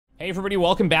Hey everybody,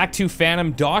 welcome back to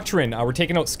Phantom Doctrine. We're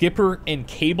taking out Skipper and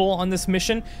Cable on this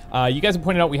mission. You guys have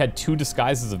pointed out we had 2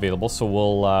 disguises available, so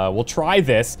we'll try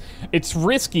this. It's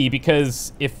risky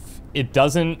because if it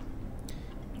doesn't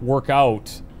work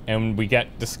out and we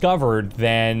get discovered,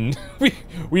 then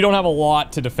we don't have a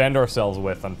lot to defend ourselves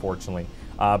with, unfortunately.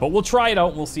 But we'll try it out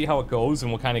and we'll see how it goes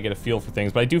and we'll kind of get a feel for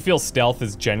things. But I do feel stealth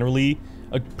is generally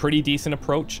a pretty decent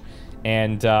approach.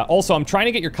 And also, I'm trying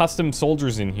to get your custom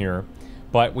soldiers in here.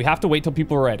 But we have to wait till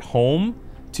people are at home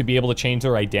to be able to change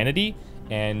their identity,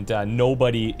 and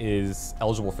nobody is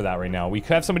eligible for that right now. We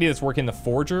could have somebody that's working the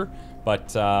Forger,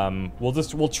 but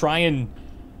we'll try and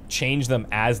change them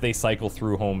as they cycle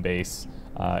through home base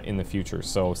in the future.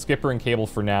 So Skipper and Cable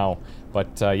for now,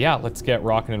 but yeah, let's get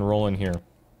rocking and rolling here.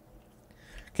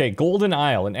 Okay, Golden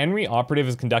Isle. An enemy operative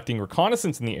is conducting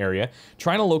reconnaissance in the area,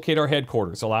 trying to locate our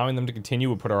headquarters. Allowing them to continue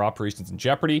would put our operations in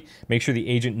jeopardy. Make sure the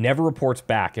agent never reports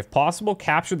back. If possible,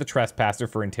 capture the trespasser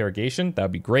for interrogation. That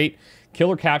would be great.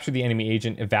 Kill or capture the enemy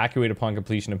agent. Evacuate upon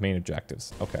completion of main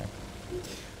objectives. Okay.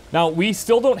 Now, we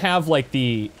still don't have, like,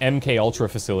 the MK Ultra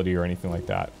facility or anything like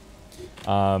that.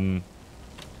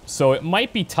 So it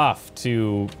might be tough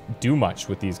to do much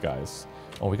with these guys.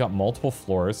 Oh, we got multiple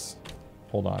floors.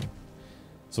 Hold on.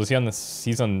 So is he on this?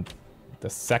 He's on the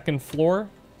 2nd floor,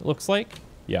 it looks like.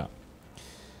 Yeah.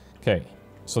 Okay.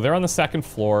 So they're on the 2nd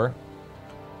floor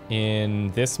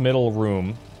in this middle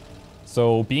room.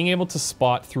 So being able to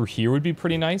spot through here would be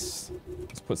pretty nice.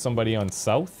 Let's put somebody on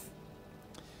south.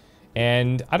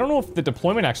 And I don't know if the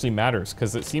deployment actually matters,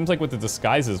 because it seems like with the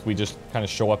disguises, we just kind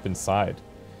of show up inside.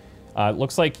 It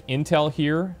looks like intel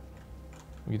here.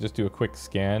 We can just do a quick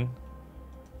scan.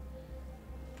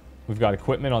 We've got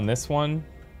equipment on this one.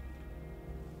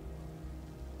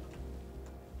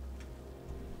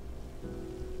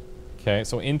 Okay,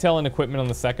 so intel and equipment on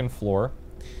the 2nd floor.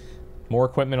 More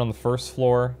equipment on the 1st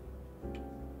floor.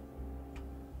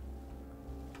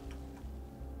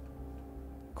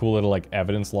 Cool little, like,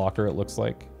 evidence locker, it looks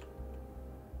like.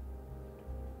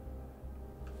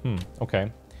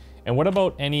 Okay. And what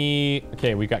about any...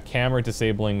 Okay, we got camera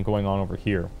disabling going on over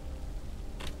here.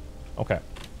 Okay.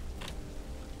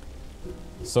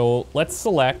 So, let's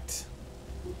select...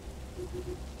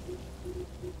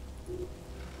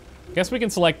 I guess we can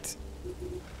select...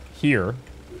 here.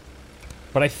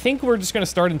 But I think we're just gonna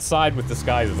start inside with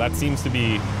disguises. That seems to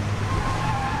be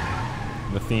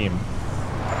the theme.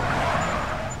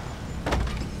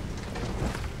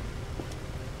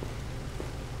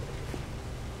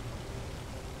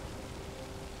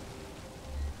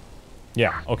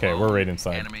 Yeah, okay, we're right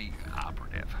inside. Enemy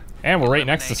operative. And we're right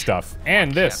next to stuff.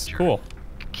 And this, cool.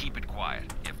 Keep it quiet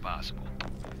if possible.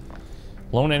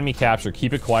 Lone enemy capture,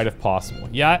 keep it quiet if possible.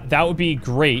 Yeah, that would be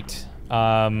great.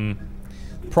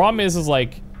 Problem is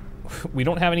like, we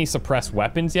don't have any suppressed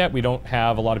weapons yet. We don't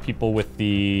have a lot of people with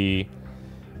the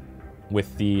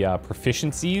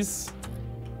proficiencies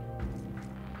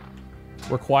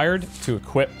required to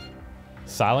equip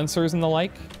silencers and the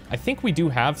like. I think we do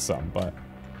have some, but...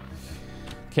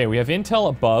 Okay, we have intel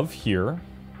above here.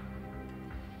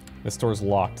 This door's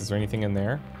locked. Is there anything in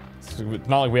there? It's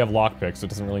not like we have lockpicks, so it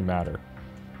doesn't really matter.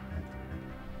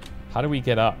 How do we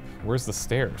get up? Where's the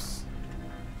stairs?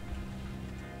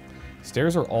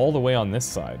 Stairs are all the way on this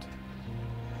side.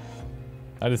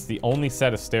 That is the only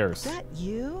set of stairs. Is that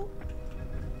you?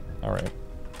 Alright.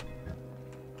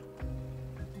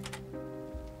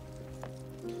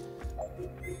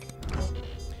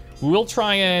 We will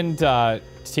try and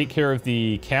take care of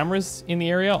the cameras in the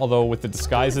area, although with the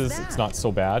disguises, it's not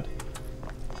so bad.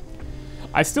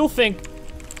 I still think...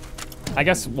 I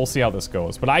guess we'll see how this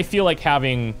goes, but I feel like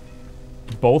having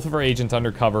both of our agents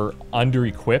undercover,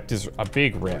 under-equipped is a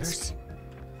big risk.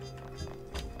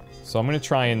 So I'm going to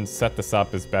try and set this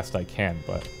up as best I can,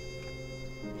 but...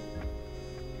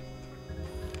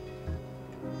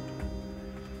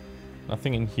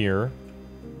 Nothing in here.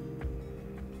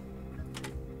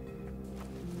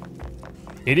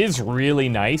 It is really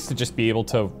nice to just be able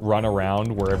to run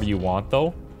around wherever you want,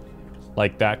 though.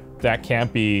 Like, that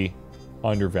can't be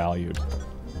undervalued.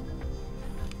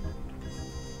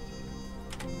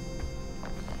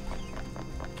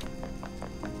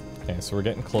 Okay, so we're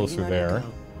getting closer there.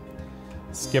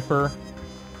 Skipper.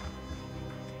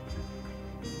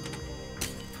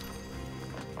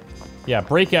 Yeah,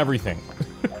 break everything.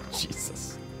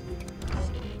 Jesus.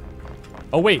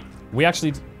 Oh, wait. We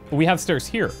have stairs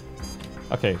here.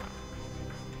 Okay.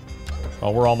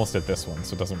 Well, we're almost at this one,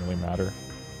 so it doesn't really matter.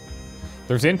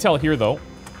 There's intel here, though.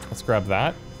 Let's grab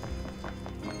that.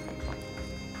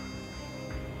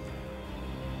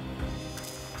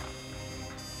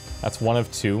 That's one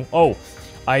of 2. Oh,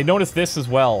 I noticed this as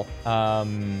well.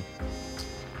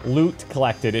 Loot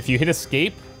collected. If you hit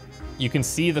escape, you can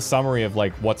see the summary of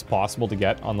like what's possible to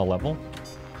get on the level.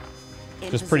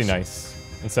 Just pretty nice.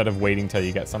 Instead of waiting till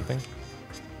you get something.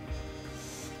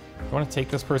 You want to take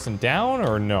this person down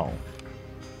or no?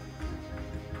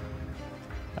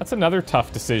 That's another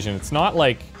tough decision. It's not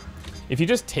like if you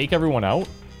just take everyone out,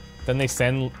 then they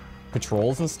send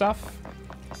patrols and stuff.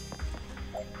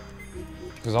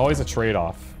 There's always a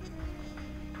trade-off.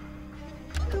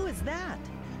 Who is that?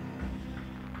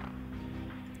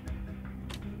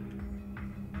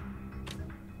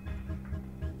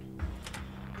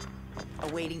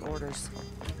 Awaiting orders.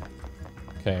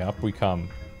 Okay, up we come.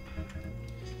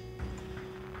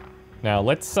 Now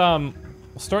let's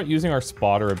start using our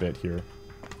spotter a bit here.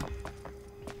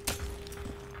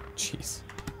 Jeez.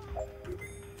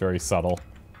 Very subtle.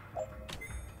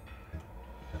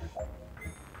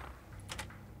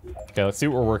 Okay, let's see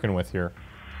what we're working with here.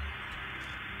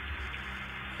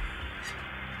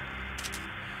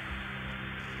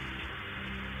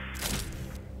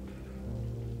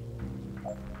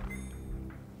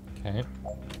 Okay.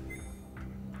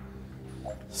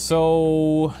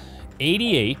 So,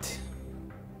 88.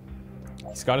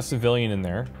 He's got a civilian in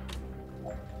there.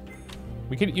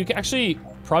 You could actually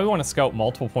probably want to scout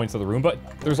multiple points of the room, but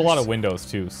there's a lot of windows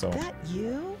too, so. That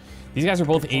you? These guys are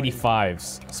both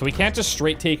 85s, so we can't just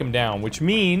straight take them down, which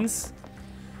means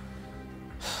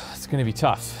it's gonna be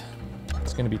tough.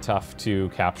 It's gonna be tough to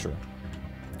capture.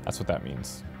 That's what that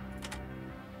means.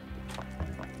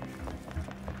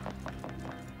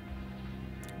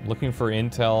 Looking for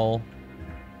intel.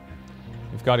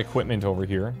 We've got equipment over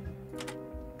here.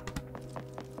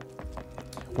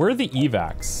 Where are the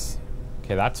evacs?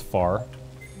 Okay, that's far.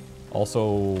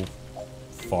 Also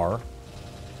far.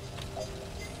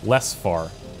 Less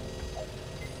far.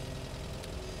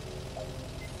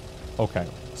 Okay,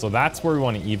 so that's where we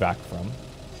want to evac from.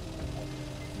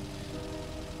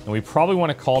 And we probably want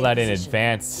to call that in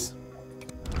advance.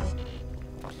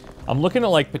 I'm looking at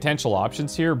like potential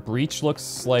options here. Breach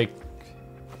looks like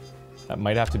that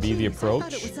might have to be the approach. I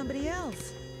thought it was somebody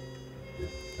else.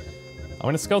 I'm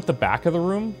gonna scout the back of the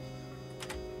room.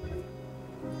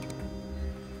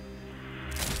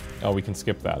 Oh, we can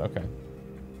skip that, okay.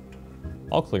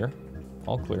 All clear.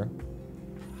 All clear.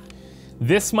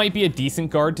 This might be a decent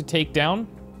guard to take down.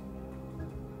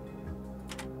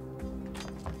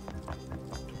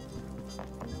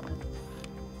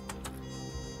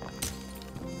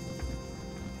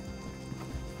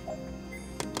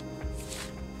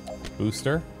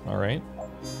 Booster, all right.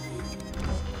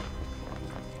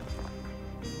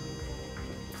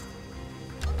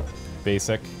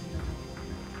 Basic.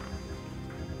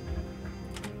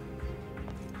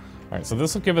 All right, so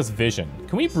this will give us vision.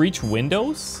 Can we breach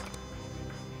windows?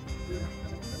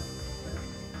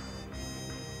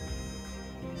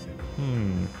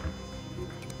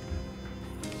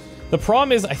 The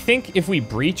problem is, I think if we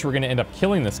breach, we're gonna end up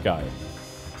killing this guy.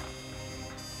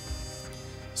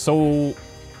 So,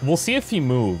 we'll see if he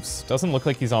moves. Doesn't look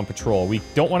like he's on patrol. We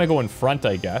don't want to go in front,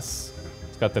 I guess.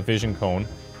 He's got the vision cone.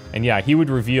 And yeah, he would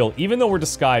reveal, even though we're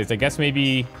disguised, I guess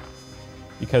maybe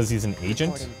because he's an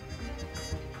agent?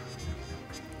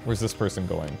 Where's this person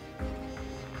going?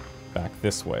 Back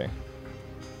this way.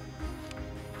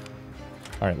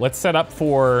 All right, let's set up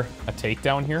for a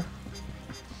takedown here.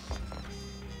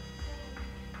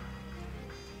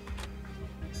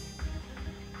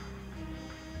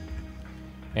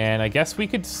 And I guess we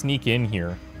could sneak in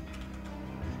here.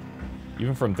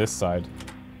 Even from this side.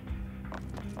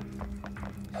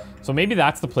 So maybe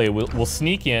that's the play. We'll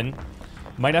sneak in.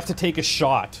 Might have to take a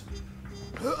shot.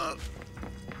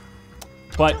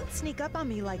 But Don't sneak up on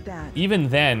me like that. even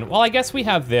then, well, I guess we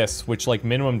have this, which like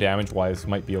minimum damage-wise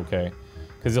might be okay.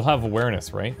 Because you'll have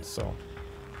awareness, right? So.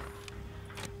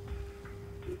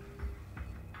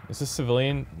 Is this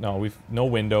civilian? No, we've no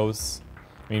windows.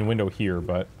 I mean, window here,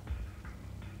 but.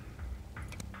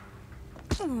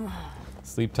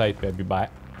 Sleep tight, baby. Bye.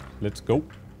 Let's go.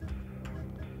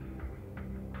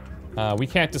 We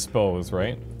can't dispose,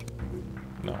 right?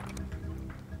 No.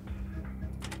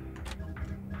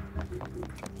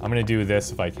 I'm gonna do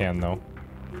this if I can, though.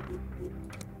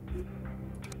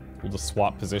 We'll just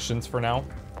swap positions for now.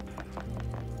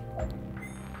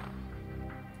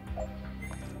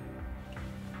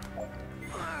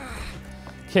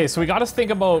 Okay, so we gotta think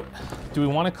about, do we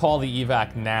want to call the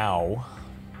evac now?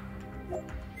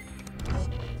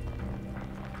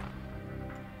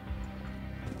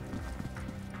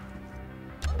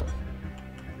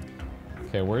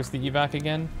 Okay, where's the evac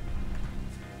again?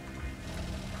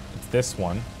 It's this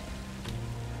one.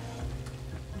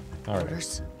 All right.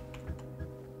 Orders.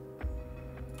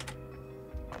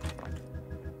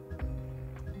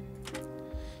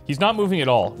 He's not moving at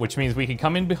all, which means we can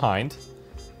come in behind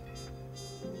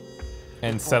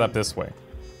and set up this way.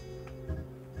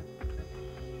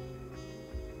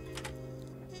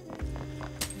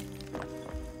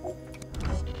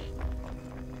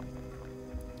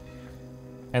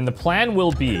 And the plan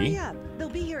will be... Hurry up. They'll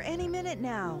be here any minute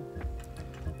now.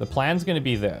 The plan's gonna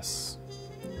be this.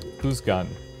 Whose gun?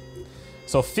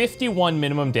 So 51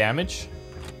 minimum damage.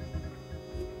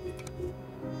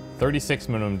 36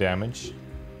 minimum damage.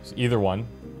 So either one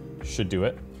should do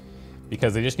it.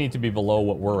 Because they just need to be below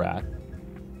what we're at.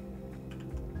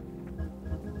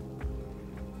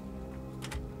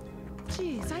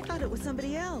 Jeez, I thought it was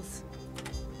somebody else.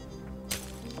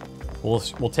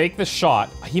 We'll take the shot.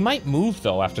 He might move,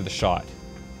 though, after the shot.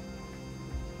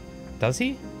 Does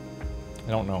he?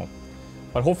 I don't know.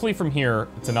 But hopefully from here,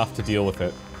 it's enough to deal with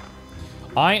it.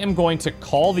 I am going to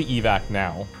call the evac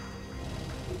now.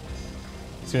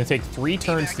 It's going to take 3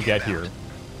 turns to get here.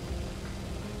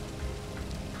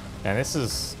 And this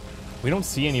is... We don't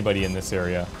see anybody in this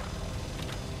area.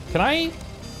 Can I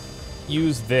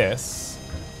use this?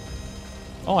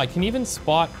 Oh, I can even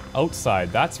spot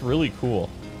outside. That's really cool.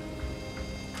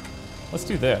 Let's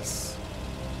do this.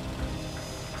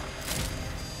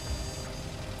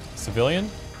 Civilian?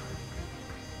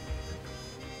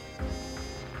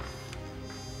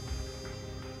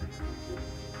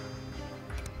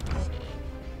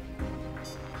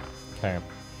 Okay.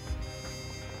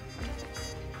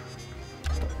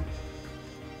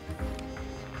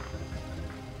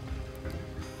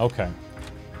 Okay.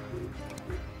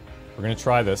 We're gonna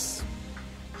try this.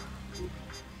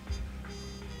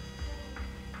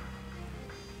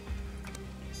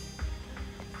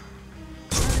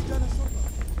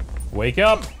 Wake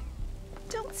up!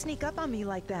 Don't sneak up on me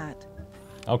like that.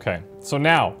 Okay, so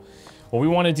now, what we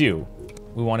want to do,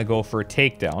 we want to go for a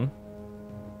takedown.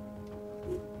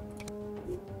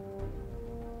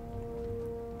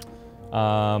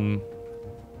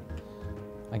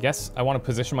 I guess I want to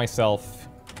position myself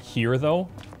here, though,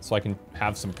 so I can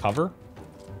have some cover.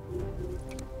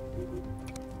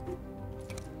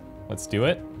 Let's do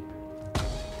it.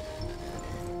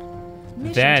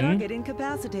 Mission Then... target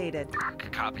incapacitated.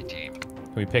 Copy, team.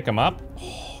 Can we pick him up?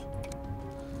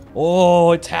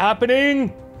 Oh, it's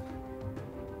happening!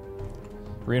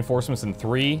 Reinforcements in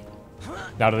 3.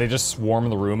 Now, do they just swarm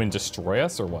the room and destroy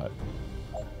us, or what?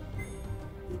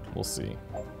 We'll see.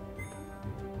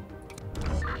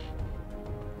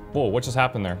 Whoa, what just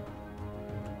happened there?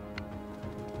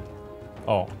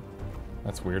 Oh,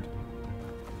 that's weird.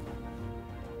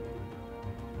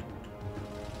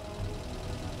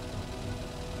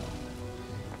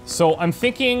 So I'm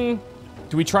thinking,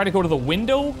 do we try to go to the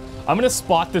window? I'm gonna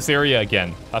spot this area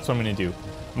again. That's what I'm gonna do.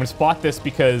 I'm gonna spot this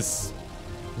because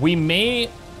we may...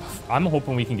 I'm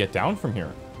hoping we can get down from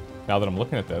here. Now that I'm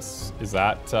looking at this. Is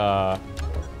that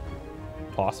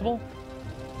possible?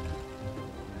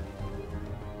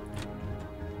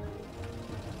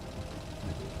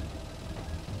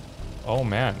 Oh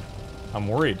man, I'm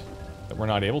worried that we're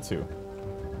not able to.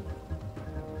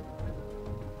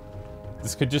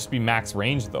 This could just be max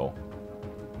range, though.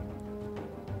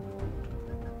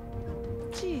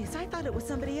 Jeez, I thought it was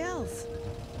somebody else.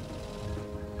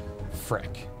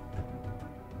 Frick.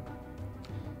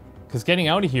 Because getting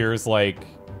out of here is like...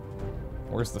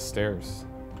 Where's the stairs?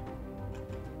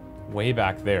 Way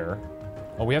back there.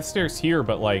 Oh, we have stairs here,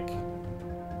 but like...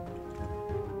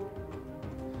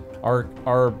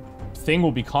 Our thing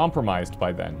will be compromised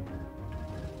by then.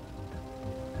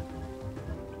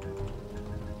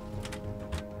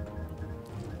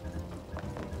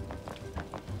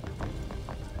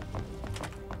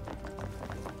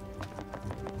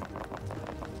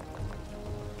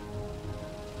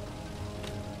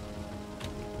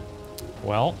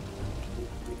 Well,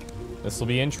 this will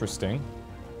be interesting.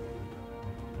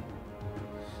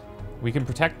 We can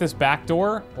protect this back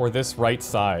door or this right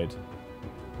side.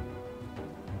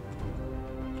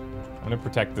 I'm gonna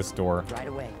protect this door. Right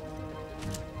away.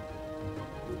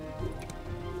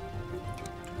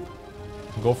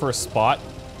 Go for a spot.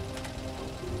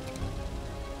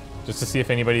 Just to see if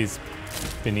anybody's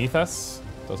beneath us.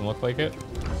 Doesn't look like it.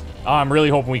 Oh, I'm really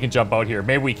hoping we can jump out here.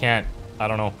 Maybe we can't. I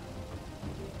don't know.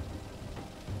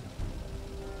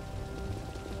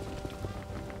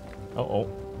 Uh-oh.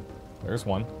 There's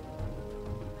one.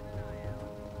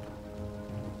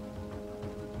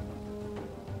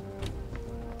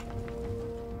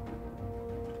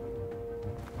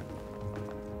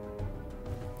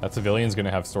 That civilian's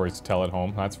gonna have stories to tell at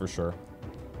home, that's for sure.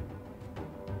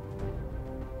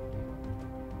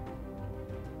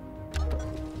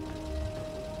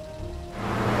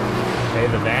 Okay,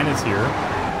 the van is here.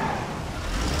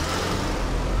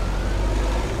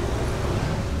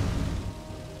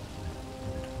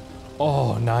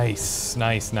 Oh, nice.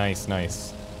 Nice, nice,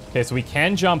 nice. Okay, so we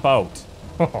can jump out.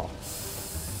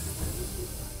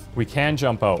 We can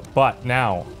jump out, but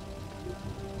now...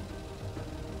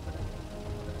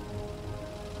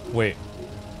 Wait.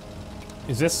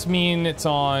 Does this mean it's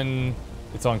on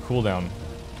cooldown?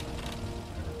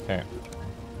 Okay.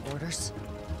 Orders.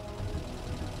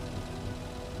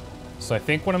 So I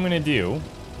think what I'm gonna do...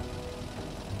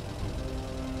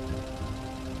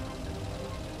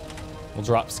 We'll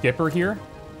drop Skipper here.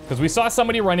 Because we saw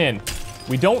somebody run in.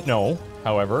 We don't know,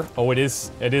 however. Oh, it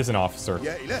is an officer.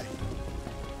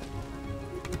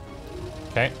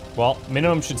 Okay, well,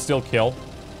 minimum should still kill.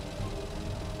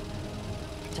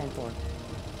 10-4.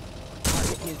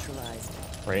 Target neutralized.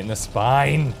 Right in the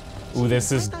spine. Ooh,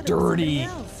 this is dirty.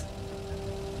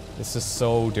 This is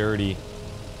so dirty.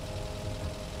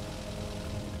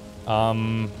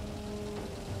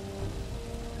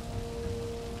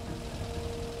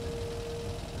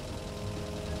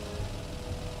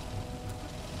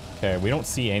 Okay, we don't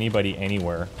see anybody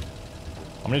anywhere.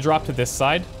 I'm gonna drop to this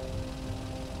side.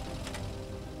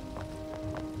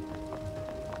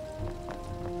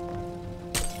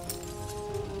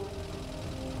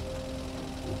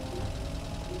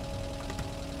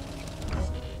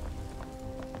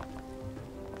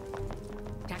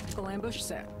 Tactical ambush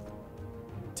set.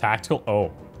 Tactical.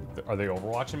 Oh, are they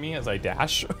overwatching me as I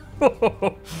dash?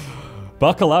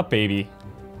 Buckle up, baby.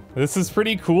 This is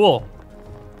pretty cool.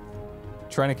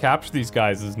 Trying to capture these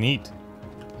guys is neat.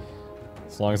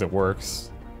 As long as it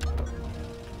works.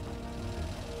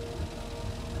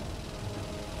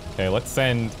 Okay, let's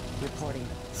send Reporting.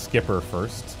 Skipper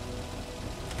first.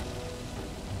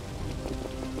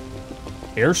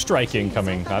 Airstrike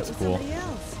incoming. That's cool.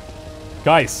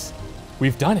 Guys,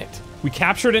 we've done it. We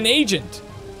captured an agent.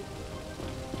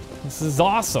 This is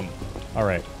awesome. All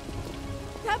right.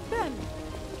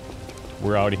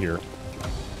 We're out of here.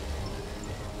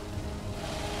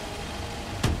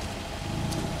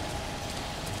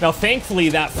 Now, thankfully,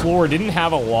 that floor didn't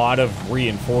have a lot of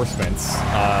reinforcements.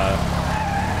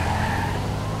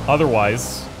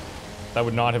 Otherwise, that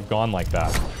would not have gone like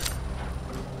that.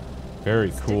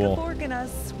 Very cool.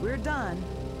 We're done.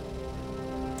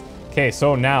 Okay,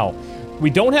 so now, we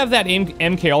don't have that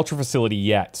MK Ultra facility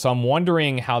yet, so I'm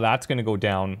wondering how that's going to go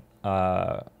down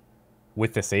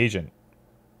with this agent.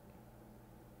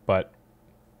 But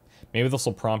maybe this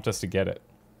will prompt us to get it.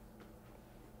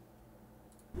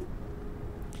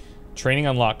 Training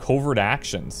unlock covert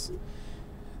actions.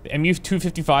 The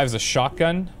MU-255 is a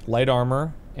shotgun, light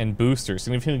armor, and booster.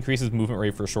 Significantly increases movement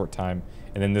rate for a short time.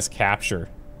 And then this capture.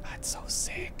 That's so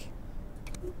sick.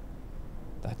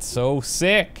 That's so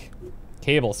sick.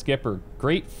 Cable, Skipper,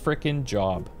 great frickin'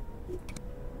 job.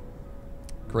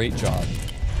 Great job.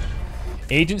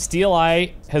 Agent Steel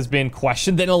Eye has been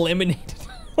questioned and eliminated.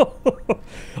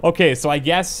 Okay, so I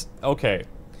guess, okay.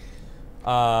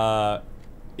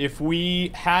 If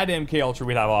we had MK Ultra,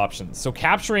 we'd have options. So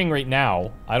capturing right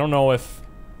now, I don't know if,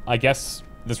 I guess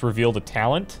this revealed a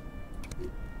talent.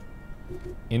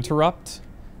 Interrupt.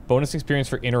 Bonus experience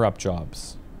for interrupt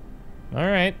jobs. All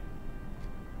right.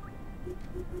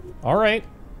 All right.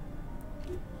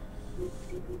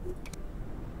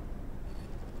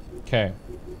 Okay.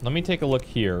 Let me take a look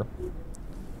here.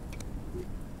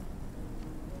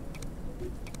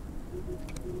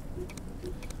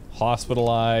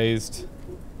 Hospitalized.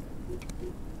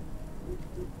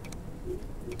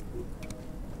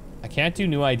 I can't do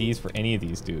new IDs for any of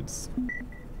these dudes.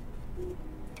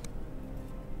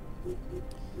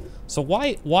 So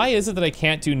why is it that I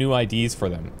can't do new IDs for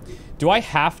them? Do I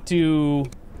have to...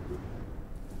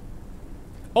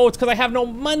 Oh, it's because I have no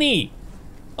money!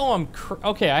 Oh,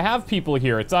 okay, I have people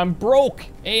here. I'm broke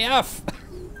AF.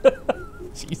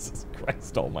 Jesus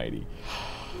Christ almighty.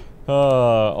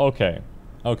 Okay.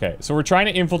 Okay, so we're trying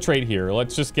to infiltrate here.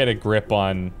 Let's just get a grip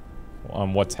on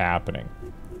what's happening.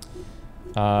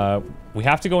 We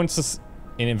have to go and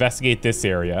investigate this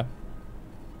area.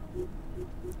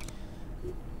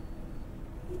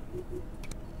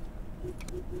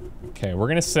 Okay, we're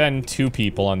gonna send 2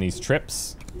 people on these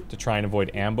trips to try and avoid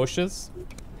ambushes.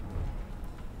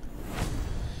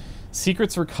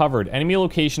 Secrets recovered. Enemy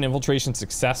location infiltration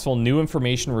successful. New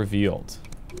information revealed.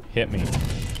 Hit me.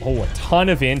 Oh, a ton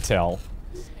of intel.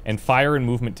 And fire and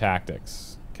movement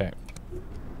tactics. Okay.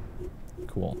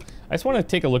 Cool. I just want to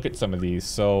take a look at some of these.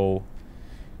 So,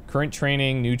 current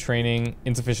training, new training,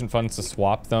 insufficient funds to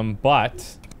swap them,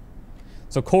 but...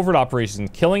 So, covert operations.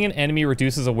 Killing an enemy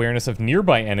reduces awareness of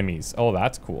nearby enemies. Oh,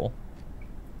 that's cool.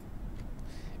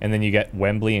 And then you get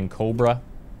Wembley and Cobra.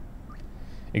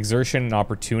 Exertion and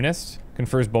Opportunist.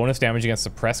 Confers bonus damage against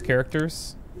suppressed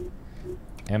characters.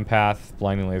 Empath,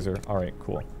 blinding laser. Alright,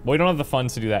 cool. Well, we don't have the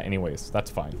funds to do that anyways. That's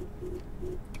fine.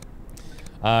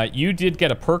 You did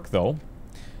get a perk, though.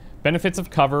 Benefits of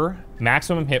cover,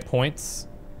 maximum hit points,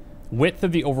 width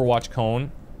of the Overwatch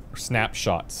cone, or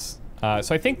snapshots.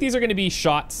 So I think these are going to be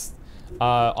shots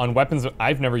on weapons that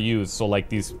I've never used. So like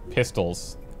these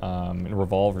pistols and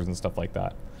revolvers and stuff like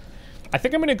that. I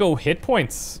think I'm going to go hit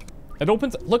points. It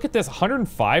opens... Look at this,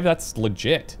 105. That's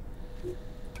legit.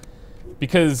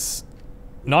 Because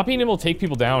not being able to take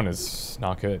people down is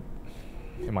not good,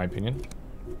 in my opinion.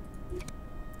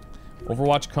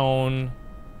 Overwatch cone,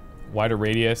 wider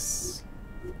radius.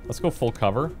 Let's go full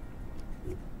cover.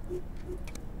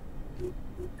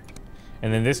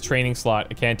 And then this training slot,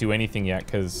 I can't do anything yet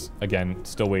because, again,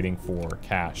 still waiting for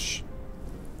cash.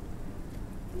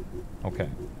 Okay.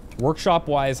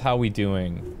 Workshop-wise, how we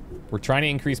doing? We're trying to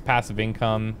increase passive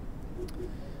income.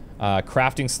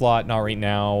 Crafting slot, not right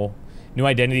now. New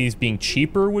identities being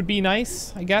cheaper would be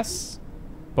nice, I guess.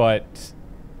 But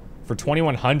for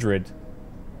 2100,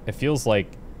 it feels like,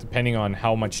 depending on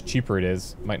how much cheaper it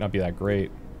is, might not be that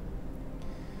great.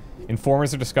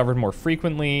 Informers are discovered more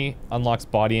frequently. Unlocks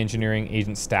body engineering,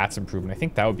 agent stats improvement. I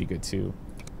think that would be good too.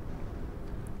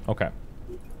 Okay.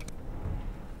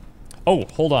 Oh,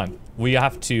 hold on. We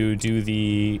have to do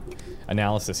the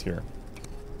analysis here.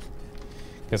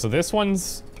 Okay, so this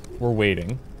one's... We're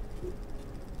waiting.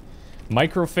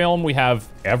 Microfilm, we have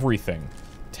everything.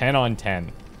 10 on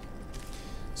 10.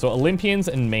 So Olympians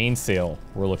and mainsail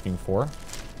we're looking for.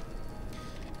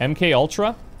 MK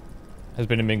Ultra has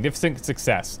been a magnificent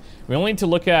success. We only need to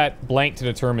look at blank to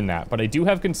determine that, but I do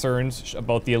have concerns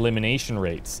about the elimination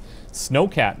rates.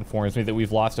 Snowcat informs me that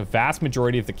we've lost a vast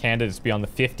majority of the candidates beyond the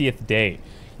 50th day,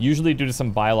 usually due to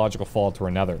some biological fault or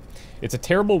another. It's a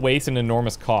terrible waste and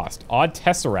enormous cost. Odd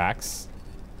Tesseracts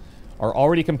are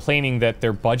already complaining that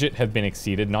their budget have been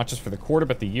exceeded, not just for the quarter,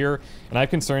 but the year, and I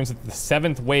have concerns that the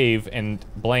 7th wave and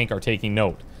blank are taking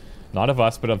note. Not of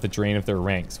us, but of the drain of their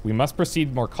ranks. We must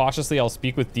proceed more cautiously. I'll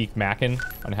speak with Deke Mackin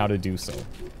on how to do so.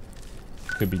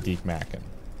 Could be Deke Mackin.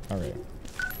 Alright.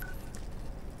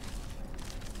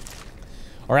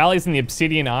 Our allies in the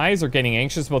Obsidian Eyes are getting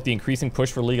anxious about the increasing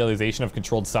push for legalization of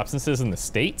controlled substances in the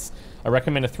States. I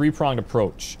recommend a three-pronged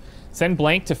approach. Send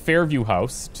blank to Fairview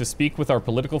House to speak with our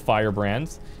political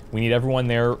firebrands. We need everyone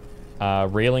there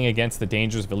railing against the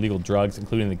dangers of illegal drugs,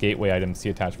 including the gateway items. See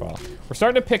attached file. We're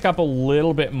starting to pick up a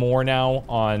little bit more now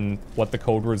on what the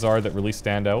code words are that really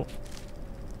stand out.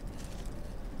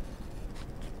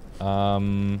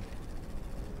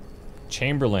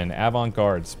 Chamberlain,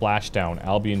 Avant-Garde, Splashdown,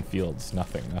 Albion Fields.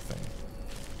 Nothing, nothing.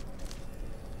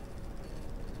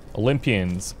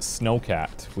 Olympians,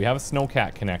 Snowcat. We have a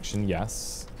Snowcat connection,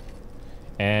 yes.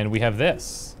 And we have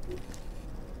this.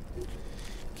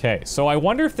 Okay, so I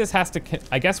wonder if this has to...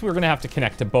 I guess we're going to have to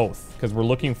connect to both, because we're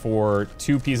looking for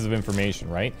two pieces of information,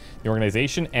 right? The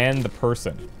organization and the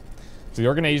person. So the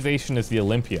organization is the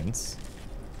Olympians,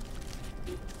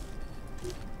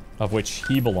 of which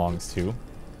he belongs to.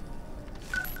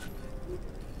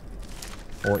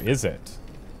 Or is it?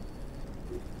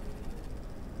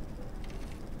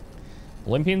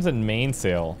 Olympians and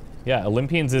Mainsail. Yeah,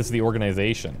 Olympians is the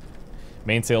organization.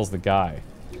 Mainsail's the guy.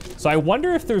 So I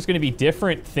wonder if there's going to be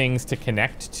different things to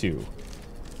connect to.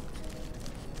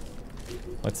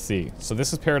 Let's see. So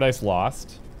this is Paradise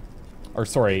Lost. Or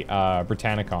sorry,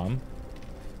 Britannicom.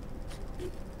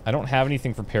 I don't have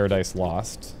anything for Paradise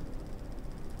Lost.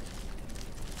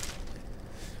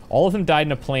 All of them died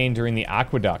in a plane during the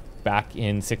Aqueduct back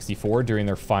in '64 during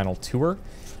their final tour.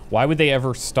 Why would they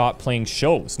ever stop playing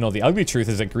shows? No, the ugly truth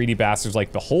is that greedy bastards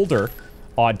like Beholder,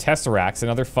 Odd Tesseracts, and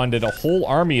other funded a whole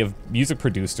army of music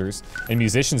producers and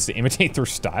musicians to imitate their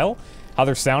style. How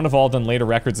their sound evolved on later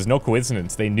records is no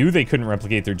coincidence. They knew they couldn't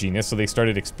replicate their genius, so they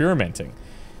started experimenting.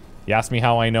 You ask me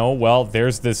how I know? Well,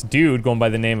 there's this dude going by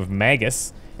the name of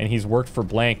Magus, and he's worked for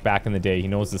Blank back in the day. He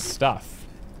knows his stuff.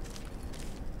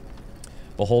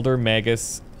 Beholder,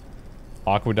 Magus,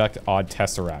 Aqueduct, Odd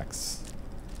Tesseracts.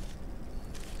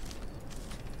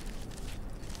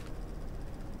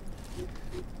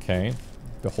 Okay.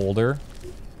 Beholder.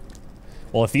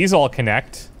 Well, if these all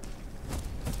connect,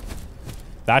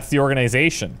 that's the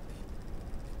organization.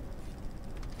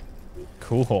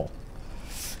 Cool.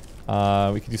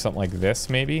 We could do something like this,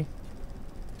 maybe.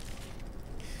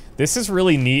 This is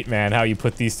really neat, man, how you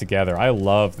put these together. I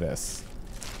love this.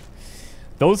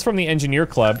 Those from the Engineer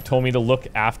Club told me to look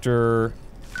after...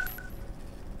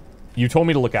 You told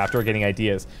me to look after getting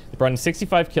ideas. They brought in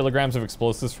 65 kilograms of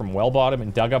explosives from Well Bottom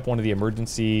and dug up one of the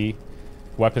emergency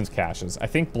weapons caches. I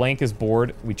think Blank is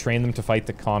bored. We trained them to fight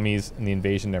the commies and the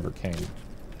invasion never came.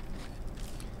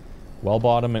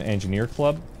 Well-Bottom and Engineer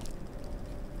Club.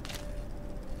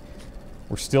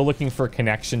 We're still looking for a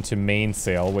connection to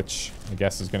Mainsail, which I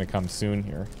guess is going to come soon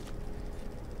here.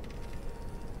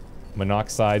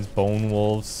 Monoxides, Bone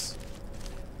Wolves.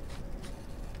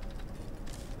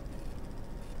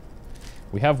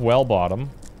 We have Well-Bottom.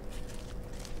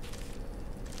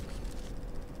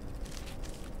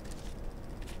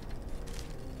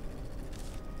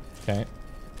 Okay.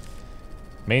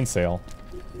 Mainsail.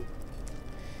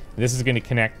 This is going to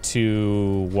connect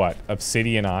to, what?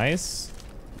 Obsidian Eyes?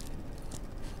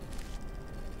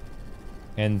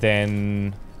 And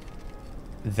then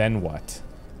what?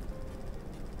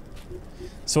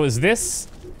 So is this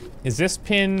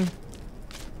pin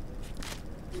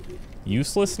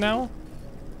useless now?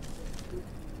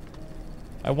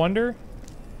 I wonder.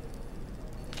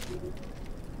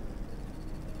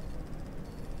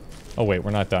 Oh wait,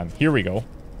 we're not done. Here we go.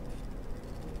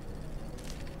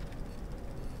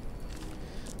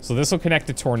 So this will connect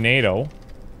to Tornado,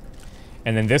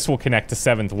 and then this will connect to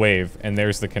 7th Wave, and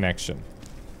there's the connection.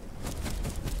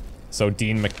 So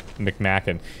Dean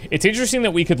McMacken. It's interesting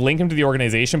that we could link him to the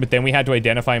organization, but then we had to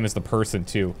identify him as the person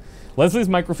too. Leslie's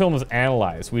microfilm was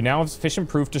analyzed. We now have sufficient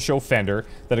proof to show Fender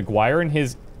that Aguirre and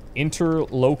his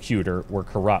interlocutor were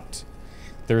corrupt.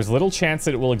 There is little chance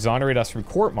that it will exonerate us from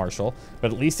court-martial,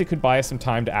 but at least it could buy us some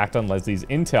time to act on Leslie's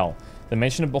intel. The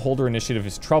mention of Beholder Initiative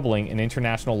is troubling. An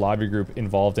international lobby group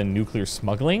involved in nuclear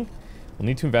smuggling? We'll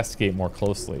need to investigate more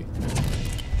closely.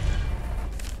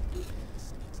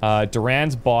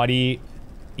 Duran's body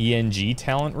ENG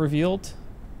talent revealed.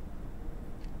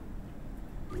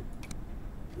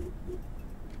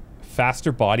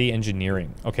 Faster body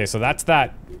engineering. Okay, so that's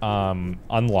that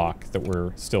unlock that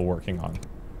we're still working on.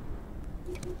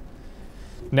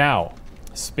 Now,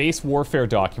 space warfare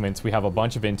documents we have a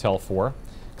bunch of intel for.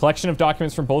 Collection of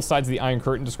documents from both sides of the Iron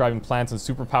Curtain describing plans and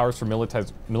superpowers for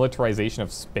militarization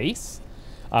of space.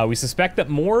 We suspect that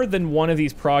more than one of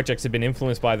these projects have been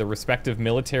influenced by the respective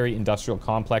military-industrial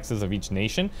complexes of each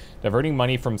nation, diverting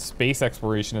money from space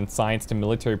exploration and science to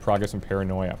military progress and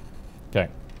paranoia. Okay.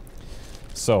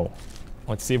 So,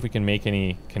 let's see if we can make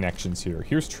any connections here.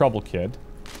 Here's Trouble Kid.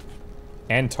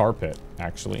 And Tar Pit,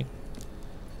 actually.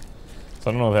 So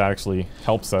I don't know if that actually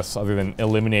helps us other than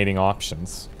eliminating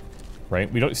options. Right?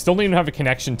 We still don't even have a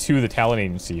connection to the talent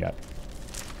agency yet.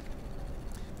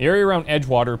 The area around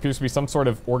Edgewater appears to be some sort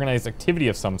of organized activity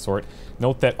of some sort.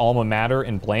 Note that Alma Mater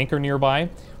and Blank are nearby.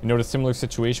 We note a similar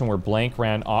situation where Blank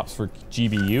ran ops for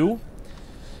GBU.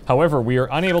 However, we are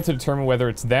unable to determine whether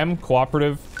it's them,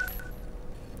 cooperative,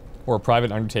 or a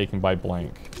private undertaking by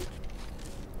Blank.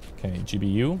 Okay,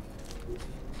 GBU.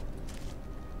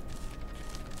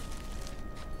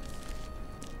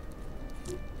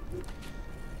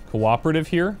 Cooperative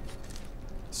here.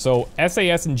 So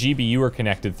SAS and GBU are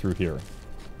connected through here.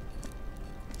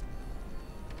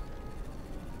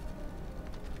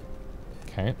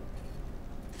 Okay.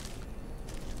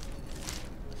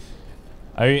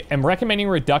 I am recommending a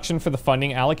reduction for the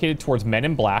funding allocated towards Men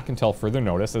in Black until further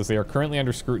notice, as they are currently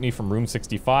under scrutiny from Room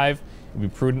 65. It would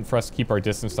be prudent for us to keep our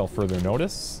distance until further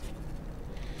notice.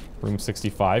 Room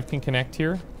 65 can connect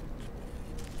here.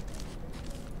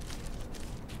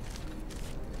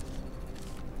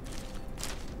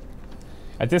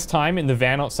 At this time, in the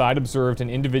van outside, observed an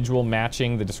individual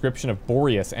matching the description of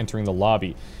Boreas entering the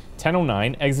lobby.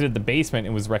 1009 exited the basement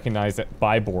and was recognized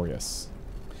by Boreas.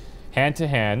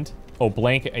 Hand-to-hand... Oh,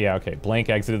 Blank... Yeah, okay. Blank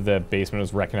exited the basement and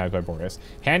was recognized by Boreas.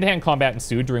 Hand-to-hand combat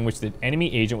ensued, during which the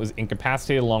enemy agent was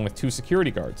incapacitated along with 2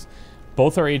 security guards.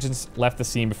 Both our agents left the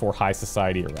scene before High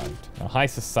Society arrived. Now, High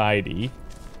Society,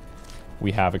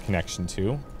 we have a connection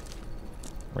to.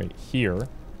 Right here.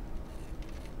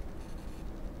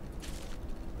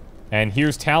 And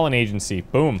here's Talent Agency.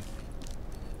 Boom.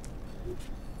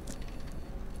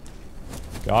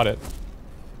 Got it.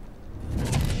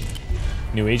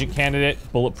 New agent candidate,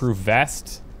 bulletproof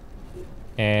vest,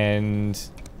 and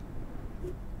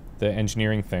the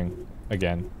engineering thing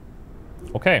again.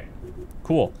 Okay,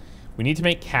 cool. We need to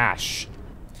make cash.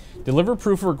 Deliver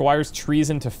proof of Aguirre's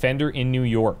treason to Fender in New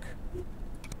York.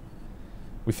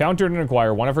 We found dirt on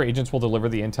Aguirre. One of our agents will deliver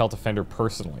the intel to Fender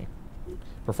personally.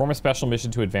 Perform a special mission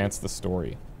to advance the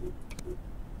story.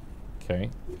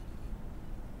 Okay.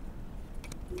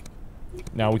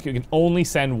 Now we can only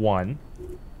send one.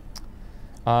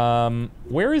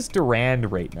 Where is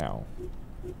Durand right now?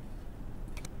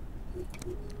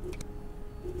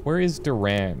 Where is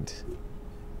Durand?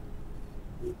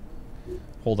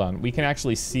 Hold on, we can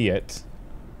actually see it.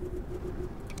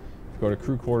 Go to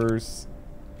crew quarters.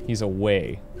 He's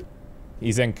away.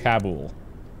 He's in Kabul.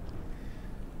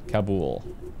 Kabul.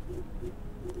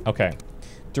 Okay.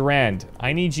 Durand,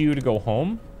 I need you to go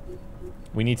home.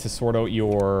 We need to sort out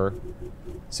your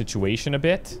situation a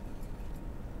bit.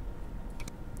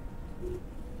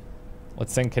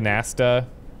 Let's send Canasta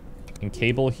and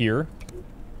Cable here.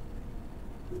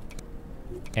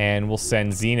 And we'll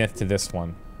send Zenith to this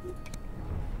one.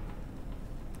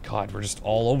 God, we're just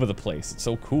all over the place. It's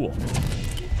so cool.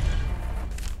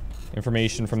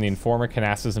 Information from the Informer,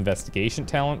 Canasta's investigation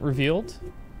talent revealed.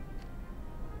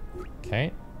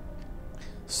 Okay.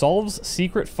 Solves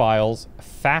secret files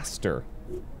faster.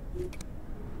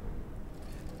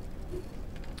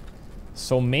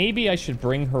 So maybe I should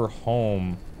bring her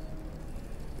home.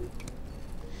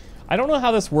 I don't know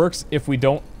how this works if we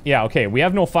don't... Yeah, okay, we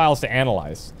have no files to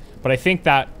analyze. But I think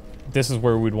that this is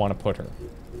where we'd want to put her.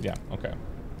 Yeah, okay.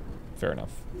 Fair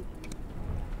enough.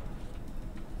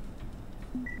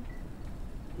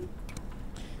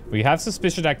 We have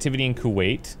suspicious activity in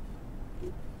Kuwait.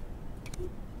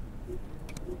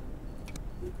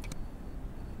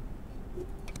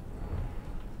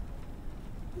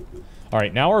 All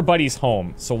right, now our buddy's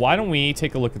home. So why don't we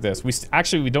take a look at this?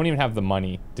 Actually, we don't even have the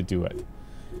money to do it.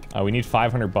 We need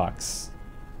 500 bucks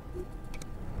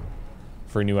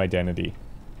for a new identity.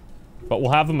 But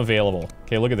we'll have them available.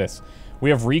 Okay, look at this. We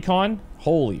have recon.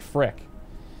 Holy frick.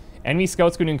 Enemy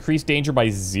scouts going to increase danger by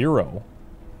 0.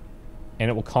 And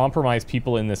it will compromise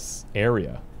people in this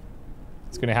area.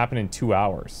 It's going to happen in 2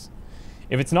 hours.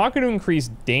 If it's not going to increase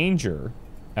danger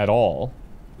at all,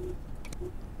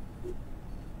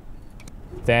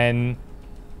 then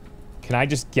can I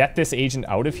just get this agent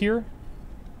out of here?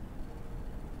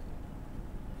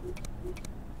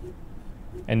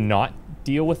 And not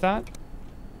deal with that?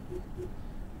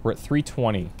 We're at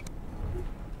 320.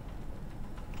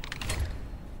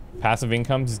 Passive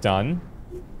income's done.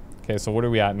 Okay, so what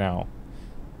are we at now?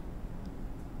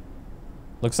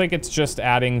 Looks like it's just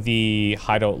adding the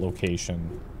hideout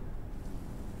location.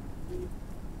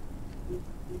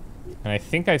 And I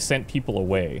think I've sent people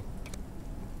away.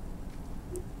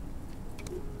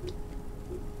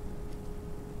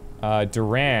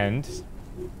 Durand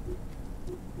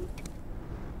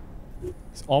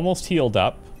is almost healed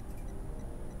up.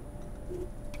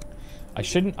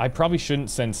 I probably shouldn't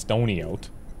send Stoney out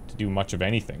to do much of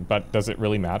anything, but does it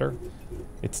really matter?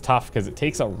 It's tough because it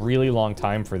takes a really long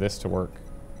time for this to work.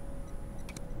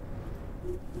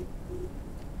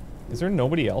 Is there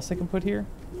nobody else I can put here?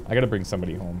 I gotta bring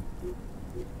somebody home.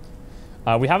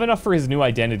 We have enough for his new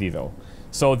identity though.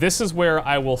 So this is where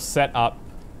I will set up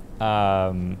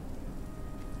a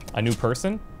new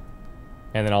person,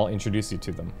 and then I'll introduce you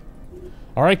to them.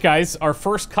 All right, guys, our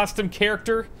first custom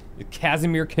character is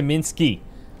Kazimir Kaminsky.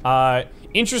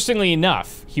 Interestingly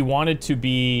enough, he wanted to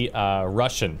be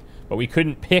Russian, but we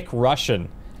couldn't pick Russian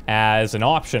as an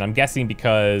option. I'm guessing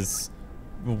because,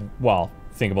 well,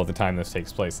 think about the time this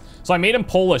takes place. So I made him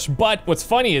Polish, but what's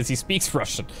funny is he speaks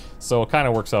Russian, so it kind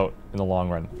of works out in the long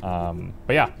run.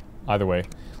 But yeah, either way,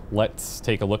 let's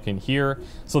take a look in here.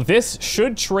 So this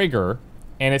should trigger,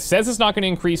 and it says it's not going to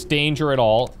increase danger at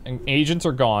all, and agents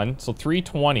are gone, so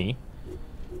 320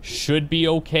 should be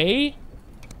okay.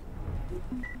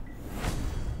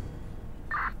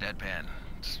 Deadpan,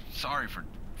 sorry for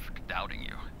doubting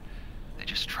you. They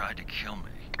just tried to kill me.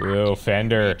 Yo,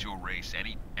 Fender. Need to erase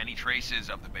any traces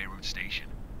of the Beirut station.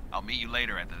 I'll meet you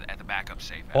later at the backup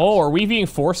safe house. Oh, are we being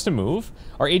forced to move?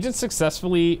 Our agents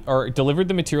successfully, or delivered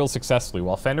the materials successfully.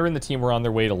 While Fender and the team were on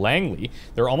their way to Langley,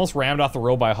 they were almost rammed off the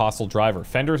road by a hostile driver.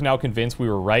 Fender is now convinced we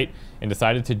were right and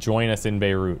decided to join us in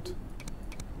Beirut.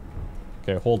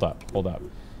 Okay, hold up.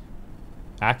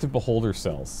 Active beholder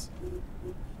cells.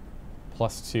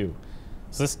 +2.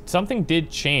 So this, something did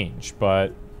change,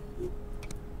 but...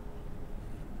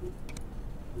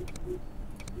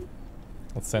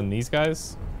 let's send these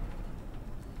guys.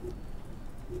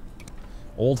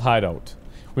 Old hideout.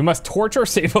 We must torch our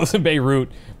safe house in Beirut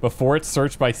before it's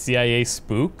searched by CIA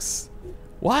spooks.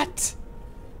 What?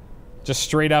 Just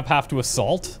straight up have to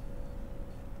assault?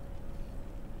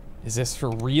 Is this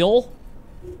for real?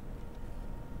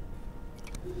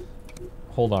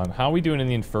 Hold on. How are we doing in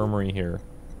the infirmary here?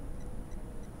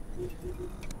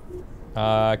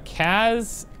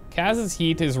 Kaz's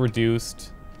heat is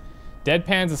reduced.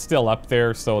 Deadpan's is still up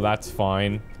there, so that's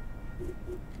fine.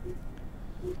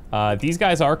 These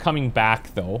guys are coming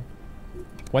back, though.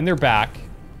 When they're back...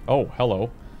 oh, hello.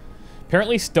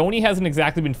 Apparently, Stoney hasn't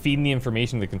exactly been feeding the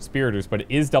information to the conspirators, but it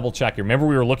is double-checking. Remember,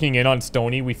 we were looking in on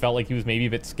Stoney. We felt like he was maybe a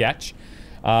bit sketch.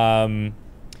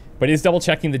 But is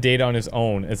double-checking the data on his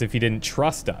own, as if he didn't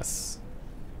trust us.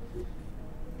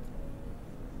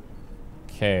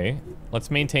 Okay.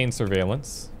 Let's maintain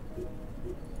surveillance.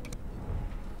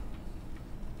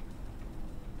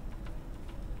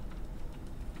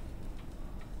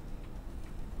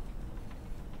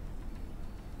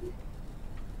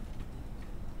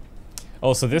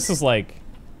 Oh, so this is like...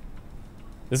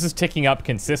 This is ticking up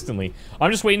consistently. I'm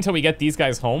just waiting until we get these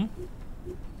guys home.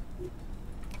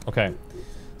 Okay.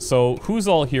 So, who's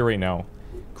all here right now?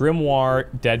 Grimoire,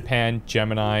 Deadpan,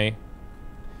 Gemini,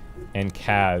 and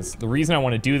Kaz. The reason I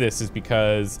want to do this is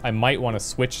because I might want to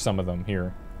switch some of them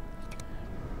here.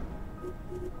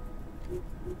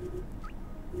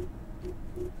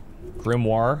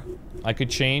 Grimoire, I could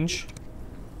change.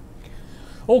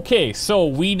 Okay, so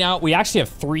we actually have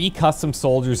 3 custom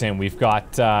soldiers in. We've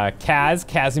got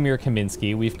Casimir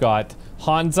Kaminsky. We've got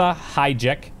Hansa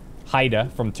Haida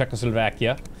from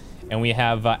Czechoslovakia. And we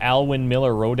have Alwyn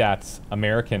Miller Rodatz,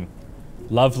 American.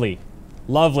 Lovely.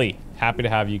 Lovely. Happy to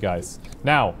have you guys.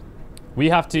 Now, we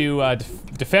have to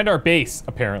defend our base,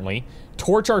 apparently.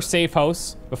 Torch our safe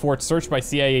house before it's searched by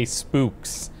CIA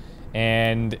spooks.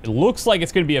 And it looks like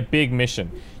it's going to be a big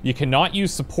mission. You cannot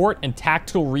use support, and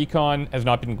tactical recon has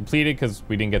not been completed because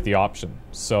we didn't get the option.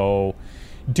 So,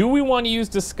 do we want to use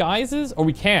disguises? Or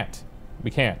we can't.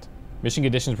 We can't. Mission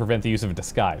conditions prevent the use of a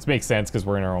disguise. Makes sense because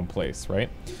we're in our own place, right?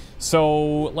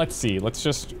 So, let's see. Let's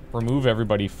just remove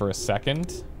everybody for a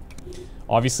second.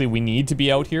 Obviously, we need to be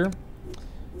out here.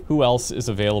 Who else is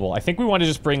available? I think we want to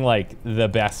just bring, like, the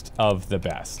best of the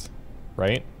best,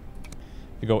 right?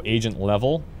 We go agent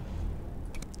level.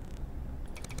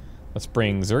 Let's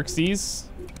bring Xerxes.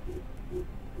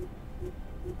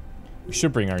 We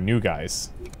should bring our new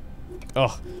guys.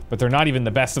 Ugh, but they're not even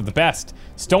the best of the best.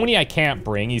 Stony I can't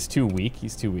bring. He's too weak.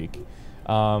 He's too weak.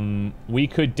 We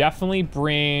could definitely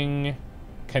bring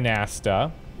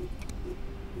Canasta.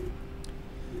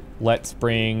 Let's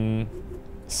bring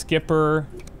Skipper.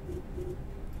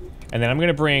 And then I'm going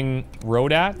to bring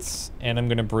Rodatz. And I'm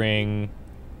going to bring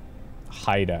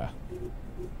Haida.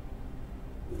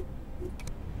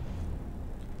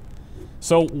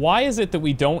 So why is it that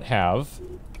we don't have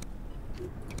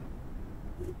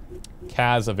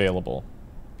Kaz available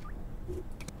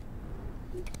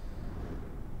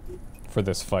for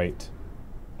this fight?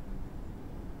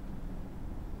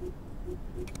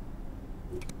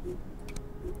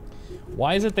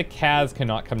 Why is it that Kaz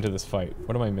cannot come to this fight?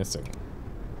 What am I missing?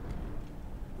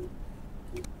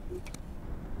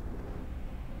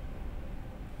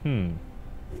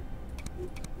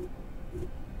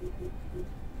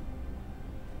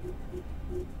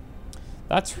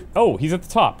 That's... Oh, he's at the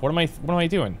top. What am I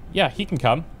doing? Yeah, he can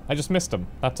come. I just missed him.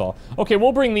 That's all. Okay,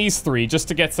 we'll bring these 3 just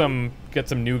to get some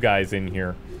new guys in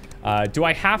here. Do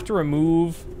I have to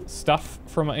remove stuff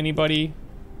from anybody?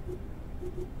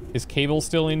 Is Cable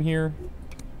still in here?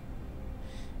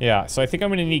 Yeah, so I think I'm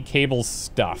gonna need Cable's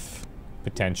stuff,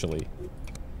 potentially.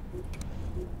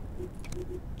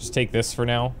 Just take this for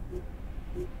now.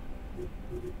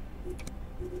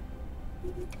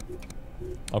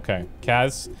 Okay,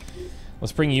 Kaz.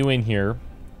 Let's bring you in here.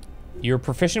 You're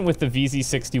proficient with the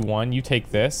VZ61. You take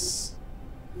this.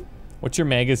 What's your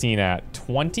magazine at?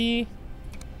 20?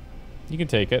 You can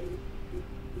take it.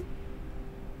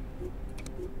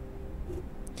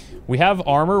 We have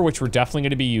armor, which we're definitely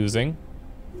going to be using.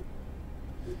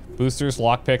 Boosters,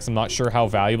 lockpicks, I'm not sure how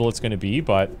valuable it's going to be,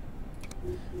 but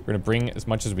we're going to bring as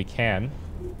much as we can.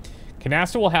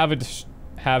 Canasta will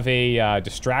have a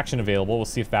distraction available. We'll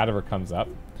see if that ever comes up.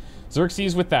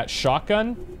 Xerxes with that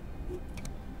shotgun.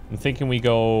 I'm thinking we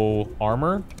go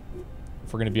armor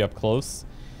if we're going to be up close.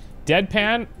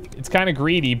 Deadpan, it's kind of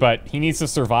greedy, but he needs to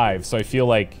survive, so I feel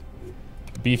like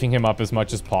beefing him up as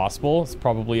much as possible is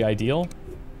probably ideal.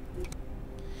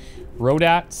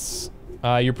 Rodatz,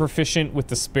 you're proficient with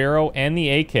the Sparrow and the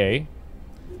AK.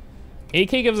 AK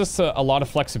gives us a lot of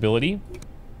flexibility.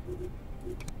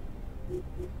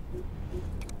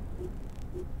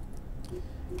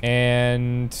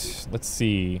 And let's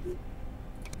see.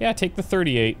 Yeah, take the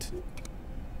 38.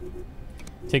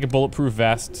 Take a bulletproof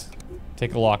vest.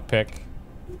 Take a lockpick.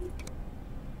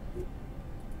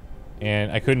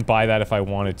 And I couldn't buy that if I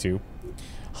wanted to.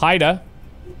 Haida.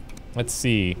 Let's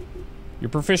see. You're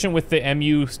proficient with the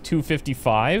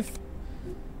MU-255.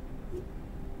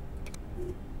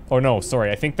 Oh no,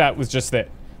 sorry. I think that was just that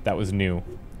was new.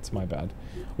 It's my bad.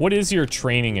 What is your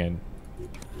training in?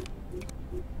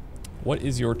 What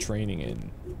is your training in?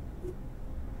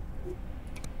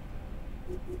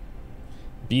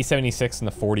 B-76 and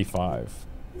the 45.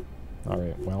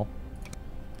 Alright, well.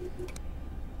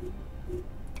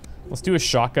 Let's do a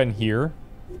shotgun here.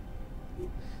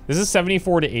 This is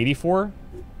 74 to 84.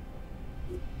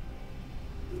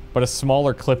 But a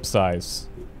smaller clip size.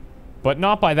 But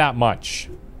not by that much.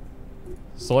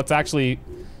 So let's actually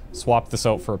swap this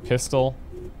out for a pistol.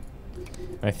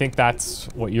 And I think that's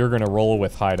what you're going to roll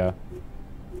with, Haida.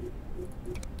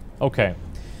 Okay.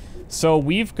 So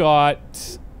we've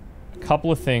got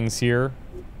couple of things here.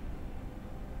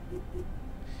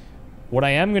 What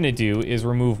I am going to do is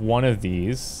remove one of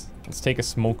these. Let's take a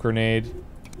smoke grenade.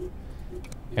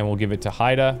 And we'll give it to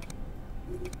Haida.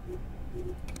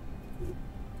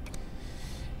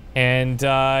 And,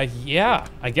 yeah.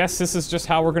 I guess this is just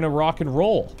how we're going to rock and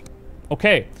roll.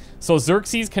 Okay. So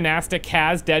Xerxes, Canasta,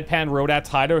 Kaz, Deadpan, Rodats,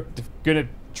 Haida gonna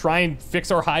try and fix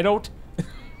our hideout.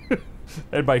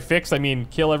 And by fix, I mean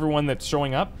kill everyone that's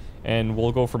showing up. And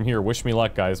we'll go from here. Wish me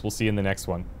luck, guys. We'll see you in the next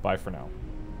one. Bye for now.